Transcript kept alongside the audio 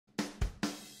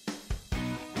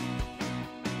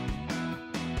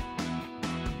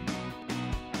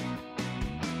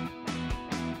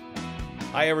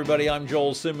Hi everybody, I'm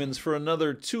Joel Simmons for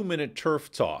another 2-minute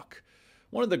turf talk.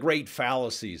 One of the great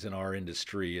fallacies in our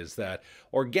industry is that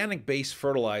organic-based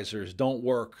fertilizers don't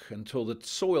work until the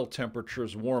soil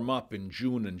temperatures warm up in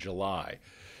June and July.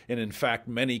 And in fact,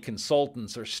 many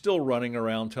consultants are still running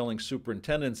around telling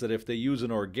superintendents that if they use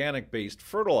an organic-based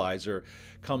fertilizer,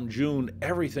 come June,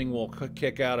 everything will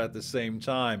kick out at the same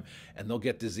time and they'll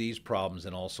get disease problems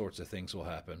and all sorts of things will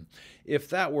happen. If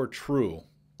that were true,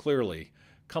 clearly,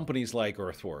 companies like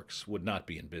Earthworks would not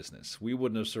be in business. We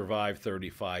wouldn't have survived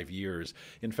 35 years.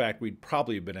 In fact, we'd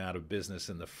probably have been out of business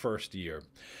in the first year.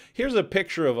 Here's a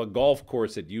picture of a golf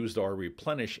course that used our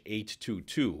Replenish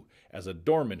 822 as a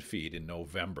dormant feed in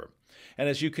November. And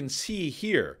as you can see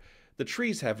here, the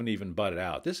trees haven't even budded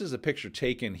out. This is a picture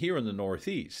taken here in the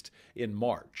Northeast in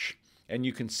March. And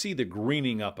you can see the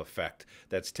greening up effect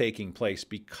that's taking place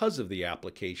because of the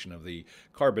application of the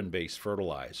carbon-based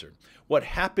fertilizer. What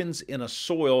happens in a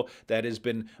soil that has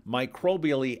been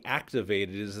microbially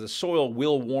activated is the soil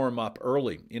will warm up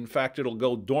early. In fact, it'll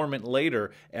go dormant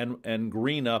later and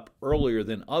green up earlier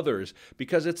than others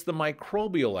because it's the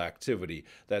microbial activity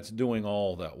that's doing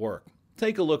all that work.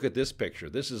 Take a look at this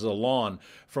picture. This is a lawn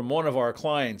from one of our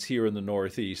clients here in the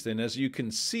Northeast. And as you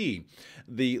can see,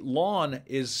 the lawn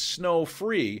is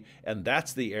snow-free, and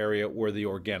that's the area where the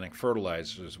organic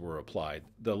fertilizers were applied.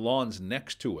 The lawns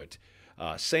next to it,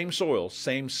 same soil,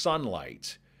 same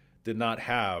sunlight, did not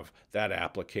have that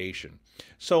application.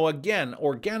 So again,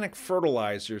 organic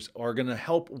fertilizers are going to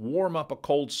help warm up a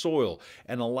cold soil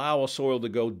and allow a soil to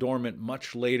go dormant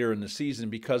much later in the season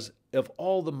because of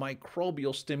all the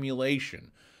microbial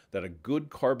stimulation that a good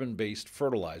carbon-based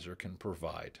fertilizer can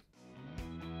provide.